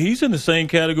he's in the same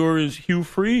category as Hugh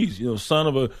Freeze, he's a son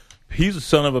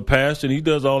of a pastor, and he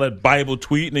does all that Bible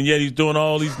tweeting, and yet he's doing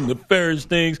all these nefarious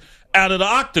things out of the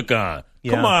octagon.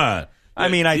 Yeah. Come on. I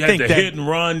mean, I think that hit and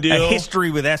run deal. A history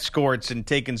with escorts and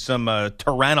taking some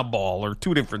Tyranobol are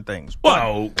two different things.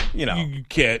 Well, you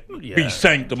can't be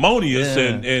sanctimonious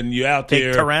and you're out Take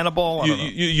there. Tyranobol?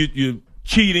 You're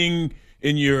cheating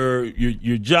in your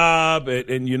job,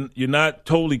 and you're not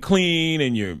totally clean,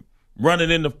 and you're running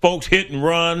into folks, hit and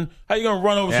run. How you going to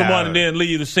run over someone and then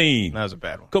leave the scene? That was a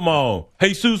bad one. Come on.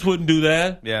 Jesus wouldn't do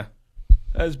that. Yeah.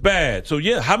 That's bad. So,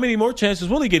 how many more chances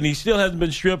will he get? And he still hasn't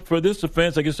been stripped for this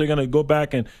offense. I guess they're going to go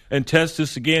back and test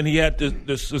this again. He had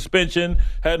the suspension,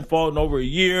 hadn't fought in over a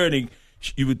year, and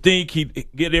you would think he'd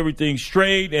get everything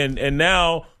straight. And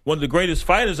now, one of the greatest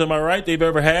fighters, am I right, they've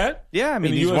ever had? Yeah, I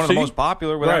mean, he's one of the most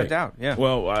popular, without a doubt. Yeah.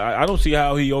 Well, I don't see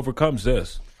how he overcomes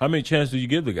this. How many chances do you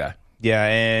give the guy? Yeah,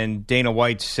 and Dana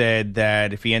White said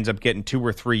that if he ends up getting 2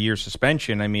 or 3 year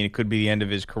suspension, I mean, it could be the end of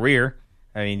his career.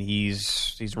 I mean,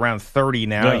 he's around 30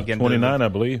 now. Yeah, 29, I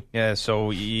believe. Yeah,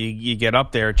 so you get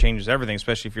up there, it changes everything,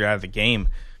 especially if you're out of the game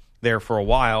there for a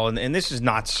while. And this is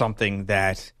not something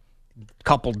that a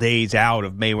couple days out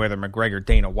of Mayweather-McGregor,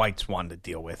 Dana White's wanted to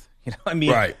deal with. I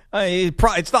mean,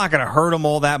 it's not going to hurt him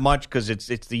all that much because it's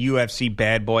the UFC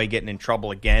bad boy getting in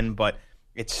trouble again. But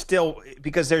it's still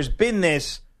because there's been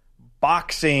this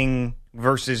boxing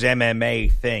versus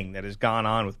MMA thing that has gone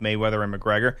on with Mayweather and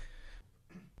McGregor.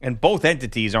 And both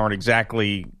entities aren't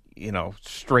exactly,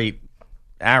 straight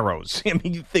arrows. I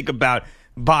mean, you think about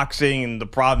boxing and the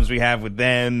problems we have with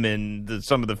them and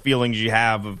some of the feelings you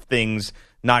have of things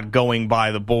not going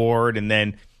by the board, and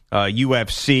then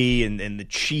UFC and the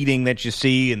cheating that you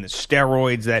see and the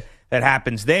steroids that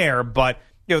happens there. But,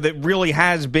 that really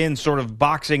has been sort of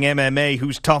boxing MMA,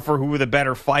 who's tougher, who are the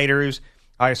better fighters.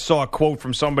 I saw a quote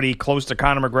from somebody close to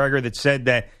Conor McGregor that said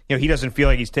that he doesn't feel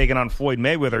like he's taking on Floyd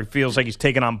Mayweather. He feels like he's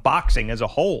taking on boxing as a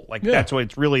whole. That's what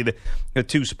it's really the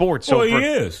two sports. So he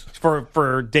is.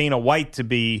 For Dana White to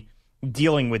be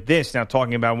dealing with this, now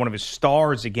talking about one of his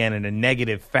stars again in a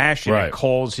negative fashion, it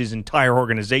calls his entire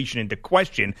organization into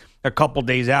question a couple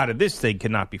days out of this thing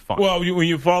cannot be fun. Well, when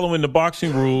you're following the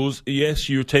boxing rules, yes,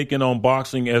 you're taking on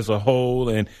boxing as a whole,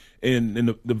 and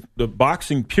the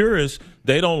boxing purists,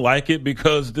 they don't like it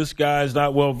because this guy is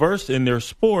not well versed in their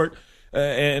sport,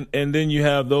 and then you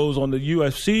have those on the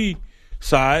UFC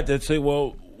side that say,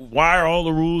 well, why are all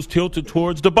the rules tilted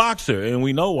towards the boxer? And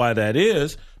we know why that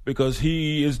is, because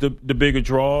he is the bigger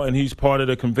draw, and he's part of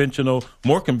the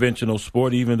more conventional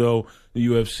sport, even though the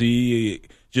UFC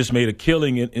just made a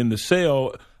killing in the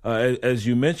sale, as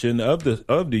you mentioned, of the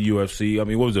UFC. I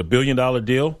mean, what was it, $1 billion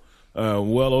deal?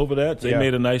 Well over that. They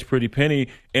made a nice pretty penny,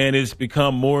 and it's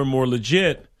become more and more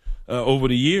legit over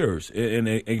the years, and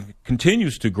it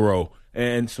continues to grow.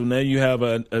 And so now you have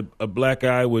a black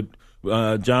guy with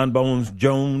John Bones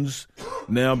Jones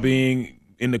now being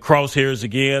in the crosshairs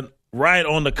again, right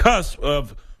on the cusp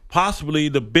of possibly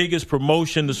the biggest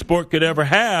promotion the sport could ever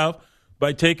have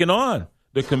by taking on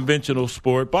the conventional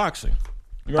sport, boxing.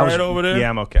 You all right over there? Yeah,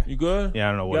 I'm okay. You good? Yeah,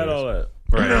 I don't know what got it is. all that.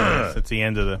 Right. It's the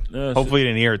end of the. Hopefully, you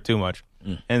didn't hear it too much.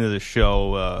 end of the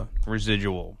show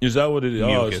residual. Is that what it is?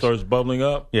 Oh, it starts bubbling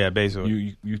up? Yeah,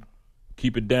 basically. You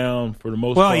keep it down for the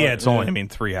most part? Well, yeah, it's only,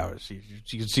 3 hours.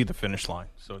 You can see the finish line,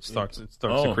 so it starts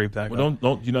to creep back up.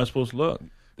 You're not supposed to look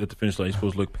at the finish line. You're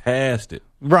supposed to look past it.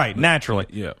 Right, naturally.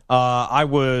 Yeah. I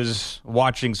was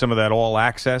watching some of that All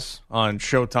Access on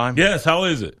Showtime. Yes, how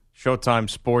is it? Showtime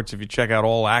Sports. If you check out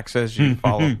All Access, you can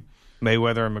follow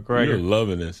Mayweather and McGregor. You're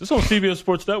loving this. It's on CBS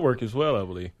Sports Network as well, I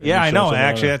believe. Yeah, I know.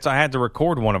 Actually, I had to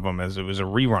record one of them as it was a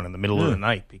rerun in the middle of the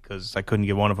night because I couldn't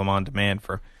get one of them on demand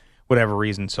for whatever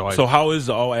reason. So how is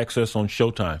the All Access on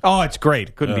Showtime? Oh, it's great.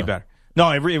 It couldn't be better. No,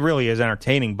 it really is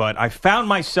entertaining, but I found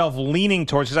myself leaning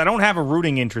towards, because I don't have a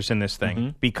rooting interest in this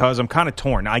thing, because I'm kind of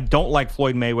torn. I don't like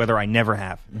Floyd Mayweather. I never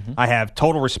have. I have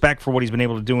total respect for what he's been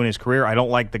able to do in his career. I don't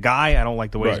like the guy. I don't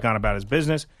like the way he's gone about his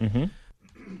business.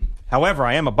 However,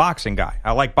 I am a boxing guy.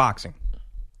 I like boxing.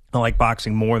 I like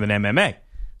boxing more than MMA.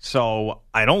 So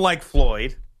I don't like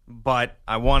Floyd, but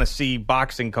I want to see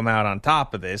boxing come out on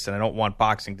top of this, and I don't want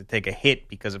boxing to take a hit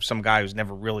because of some guy who's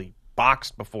never really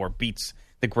boxed before beats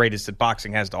the greatest that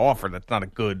boxing has to offer. That's not a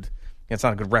good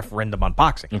referendum on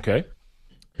boxing. Okay.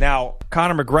 Now,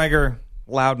 Conor McGregor,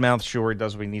 loudmouth, sure, he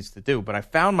does what he needs to do, but I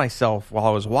found myself, while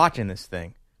I was watching this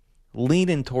thing,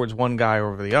 leaning towards one guy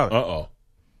over the other. Uh-oh.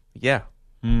 Yeah.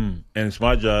 And it's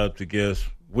my job to guess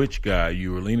which guy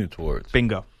you were leaning towards.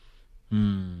 Bingo.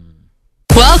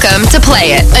 Welcome to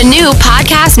Play It, a new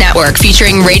podcast network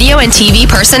featuring radio and TV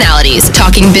personalities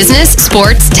talking business,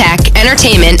 sports, tech,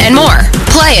 entertainment, and more.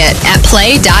 Play it at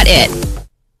play.it.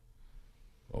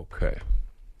 Okay.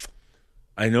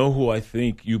 I know who I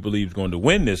think you believe is going to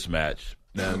win this match.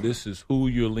 Now, this is who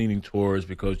you're leaning towards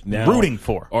because now... Rooting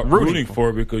for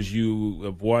because you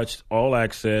have watched All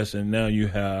Access and now you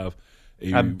have...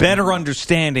 A better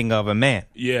understanding of a man.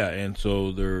 Yeah, and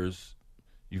so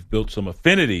you've built some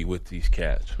affinity with these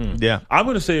cats. Yeah. I'm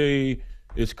going to say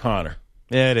it's Conor.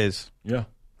 Yeah, it is. Yeah.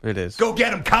 It is. Go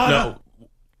get him, Conor! No,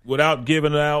 without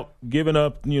giving up,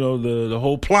 the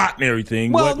whole plot and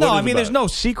everything. Well, there's no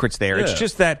secrets there. Yeah. It's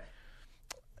just that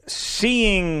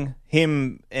seeing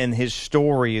him and his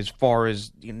story as far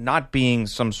as not being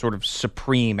some sort of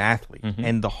supreme athlete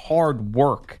and the hard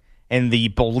work and the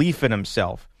belief in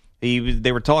himself.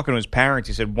 They were talking to his parents.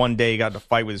 He said one day he got in a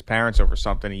fight with his parents over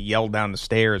something. He yelled down the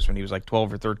stairs when he was like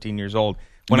 12 or 13 years old.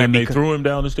 They threw him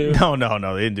down the stairs? No,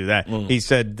 they didn't do that. He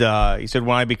said, when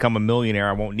I become a millionaire,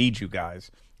 I won't need you guys.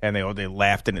 And they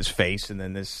laughed in his face, and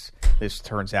then this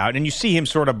turns out. And you see him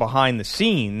sort of behind the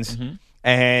scenes,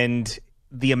 and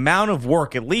the amount of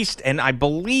work, at least, and I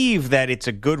believe that it's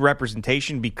a good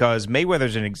representation because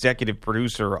Mayweather's an executive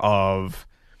producer of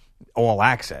All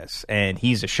Access, and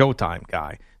he's a Showtime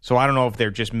guy. So I don't know if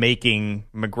they're just making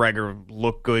McGregor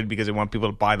look good because they want people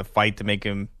to buy the fight to make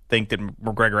him think that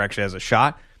McGregor actually has a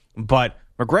shot. But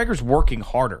McGregor's working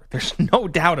harder. There's no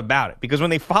doubt about it. Because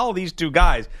when they follow these two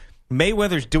guys,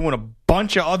 Mayweather's doing a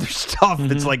bunch of other stuff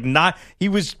that's like not... He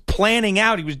was planning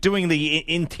out. He was doing the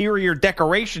interior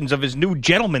decorations of his new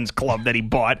gentleman's club that he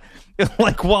bought.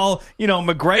 McGregor...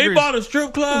 He bought a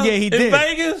strip club in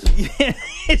Vegas? Yeah.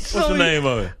 What's the name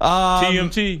of it?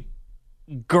 TMT?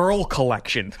 Girl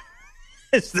Collection.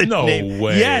 No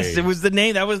way. Yes, it was the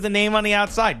name. That was the name on the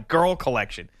outside. Girl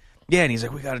Collection. Yeah, and he's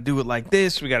like, we got to do it like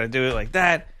this. We got to do it like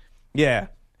that. Yeah,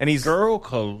 and he's Girl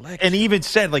Collection. And he even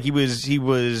said like he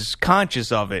was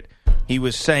conscious of it. He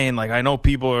was saying like, I know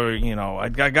people are, I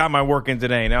got my work in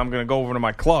today. Now I'm going to go over to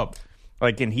my club.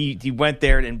 Like, and he went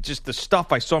there and just the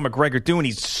stuff I saw McGregor doing.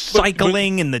 He's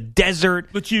cycling in the desert.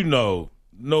 But no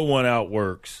one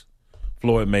outworks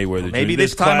Floyd Mayweather. Well, maybe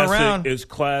this time around. It's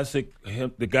classic.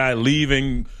 The guy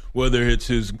leaving, whether it's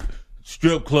his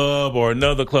strip club or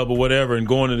another club or whatever, and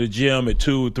going to the gym at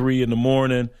 2 or 3 in the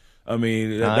morning. I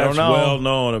mean, that's well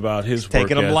known about his work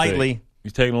taking them lightly.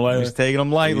 He's taking them lightly? He's taking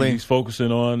them lightly. He's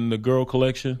focusing on the girl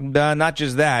collection? Not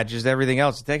just that, just everything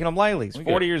else. He's taking them lightly. He's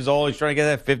 40 years old. He's trying to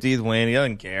get that 50th win. He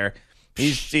doesn't care.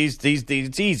 It's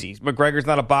easy. McGregor's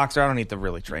not a boxer. I don't need to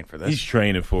really train for this. He's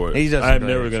training for it. I'm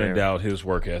never going to doubt his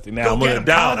work ethic. Now I'm going to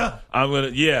doubt. I'm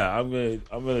going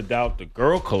to doubt the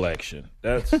girl collection.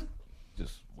 That's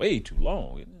just way too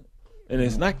long, isn't it? And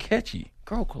it's not catchy.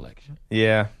 Girl collection.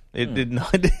 Yeah, it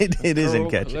isn't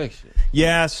catchy. Collection.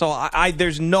 Yeah, so I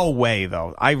there's no way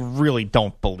though. I really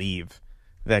don't believe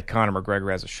that Conor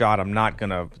McGregor has a shot. I'm not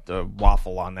going to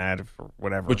waffle on that or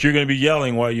whatever. But you're going to be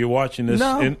yelling while you're watching this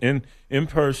in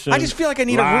person. I just feel like I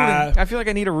need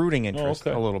a rooting interest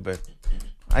a little bit.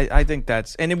 I think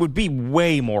that's, and it would be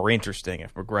way more interesting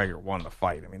if McGregor won the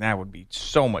fight. I mean, that would be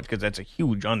so much because that's a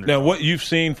huge underdog. Now, what you've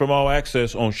seen from All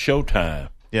Access on Showtime,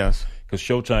 yes, because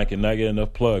Showtime cannot get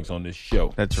enough plugs on this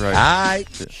show. That's right. All right.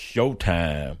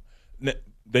 Showtime.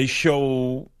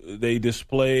 They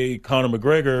display Conor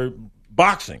McGregor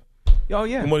boxing. Oh,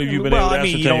 yeah. And what have you been able to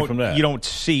ascertain from that? You don't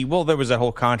see. Well, there was that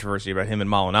whole controversy about him and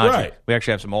Malignaggi. Right. We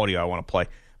actually have some audio I want to play.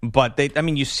 But,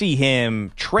 you see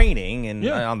him training and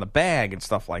on the bag and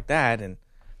stuff like that. And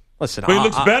listen, but he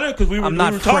looks better because we were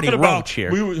talking about here.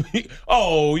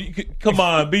 Come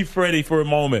on, be Freddie for a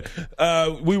moment.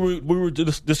 We were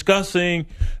discussing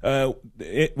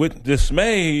with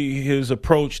dismay his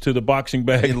approach to the boxing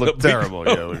bag. He looked terrible.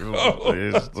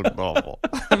 He just looked awful.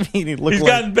 He's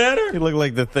gotten better. He looked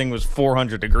like the thing was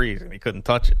 400 degrees and he couldn't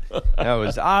touch it.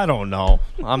 I don't know.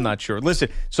 I'm not sure. Listen,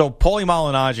 so Paulie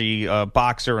Malignaggi,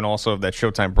 boxer and also of that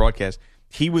Showtime broadcast,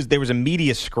 there was a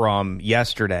media scrum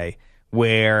yesterday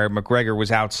where McGregor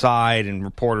was outside and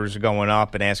reporters are going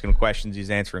up and asking him questions. He's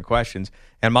answering questions.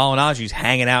 And Malignaggi's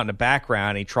hanging out in the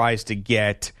background. He tries to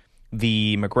get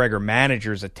the McGregor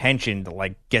manager's attention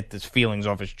to, get his feelings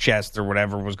off his chest or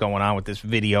whatever was going on with this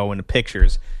video and the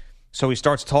pictures. So he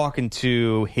starts talking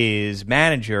to his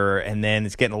manager, and then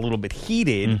it's getting a little bit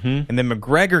heated. Mm-hmm. And then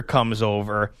McGregor comes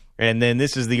over, and then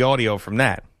this is the audio from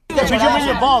that. Did you bring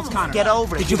your balls, Conor? Get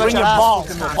over it. Did you bring your balls?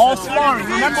 All sparring.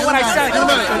 Remember what I said?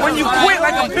 When you quit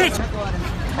like a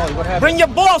bitch. Bring your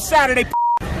balls Saturday.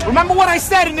 Remember what I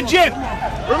said in the gym.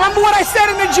 Remember what I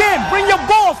said in the gym. Bring your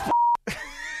balls.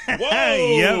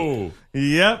 Whoa.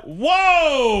 Yep.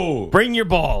 Whoa. Bring your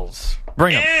balls.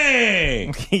 Bring them.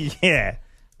 Dang. Yeah.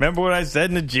 Remember what I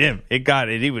said in the gym? It got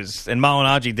it. And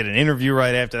Malignaggi did an interview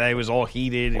right after that. He was all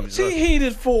heated. What's he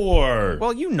heated for?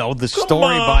 Well, you know the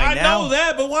story by now. I know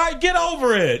that, but why? Get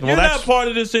over it. You're not part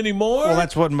of this anymore. Well,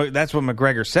 that's what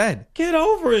McGregor said. Get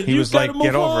over it. He was like,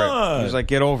 get over it. He was like,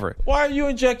 get over it. Why are you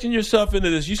injecting yourself into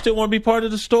this? You still want to be part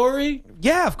of the story?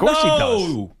 Yeah, of course he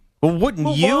does. Well,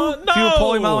 wouldn't you? If you were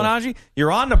Paulie Malignaggi,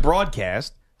 you're on the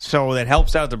broadcast. So that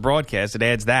helps out the broadcast. It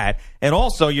adds that. And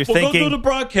also, you're thinking... go do the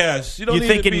broadcast. You don't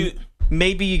need to be...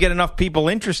 Maybe you get enough people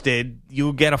interested,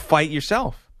 you'll get a fight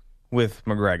yourself with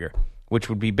McGregor, which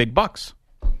would be big bucks.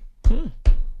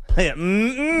 Yeah,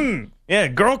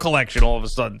 girl collection all of a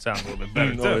sudden sounds a little bit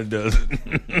better, No, it doesn't.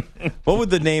 What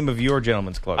would the name of your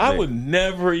gentleman's club be? I would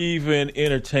never even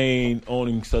entertain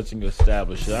owning such an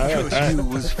establishment. You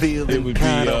was feeling it would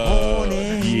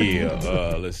be,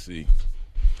 let's see.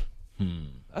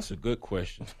 That's a good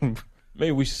question.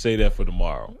 Maybe we should say that for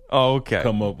tomorrow. Oh, okay.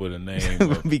 Come up with a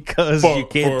name. Because you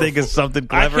can't think of something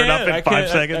clever enough in 5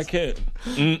 seconds? I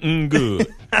can't. Good.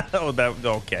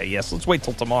 Okay, yes. Let's wait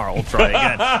till tomorrow. We'll try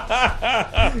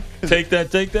again. Take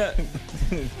that.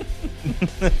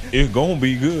 It's going to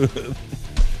be good.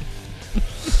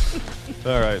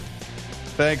 All right.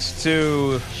 Thanks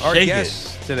to our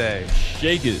guests today.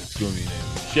 Shake It. It's going to be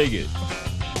named. Shake It.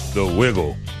 The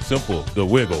Wiggle. Simple. The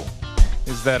Wiggle.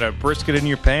 Is that a brisket in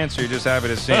your pants, or you just happy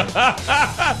to see it?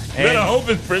 Better hope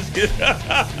it's brisket.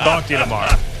 Talk to you tomorrow.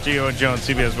 Gio and Jones,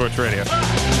 CBS Sports Radio.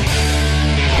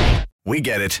 We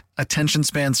get it. Attention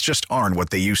spans just aren't what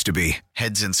they used to be.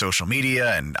 Heads in social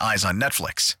media and eyes on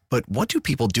Netflix. But what do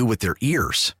people do with their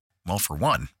ears? Well, for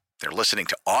one, they're listening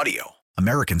to audio.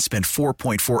 Americans spend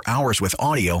 4.4 hours with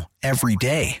audio every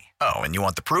day. Oh, and you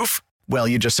want the proof? Well,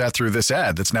 you just sat through this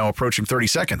ad that's now approaching 30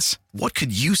 seconds. What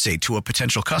could you say to a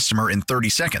potential customer in 30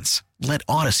 seconds? Let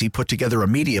Odyssey put together a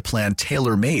media plan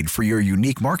tailor-made for your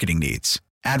unique marketing needs.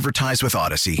 Advertise with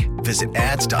Odyssey. Visit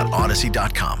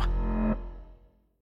ads.odyssey.com.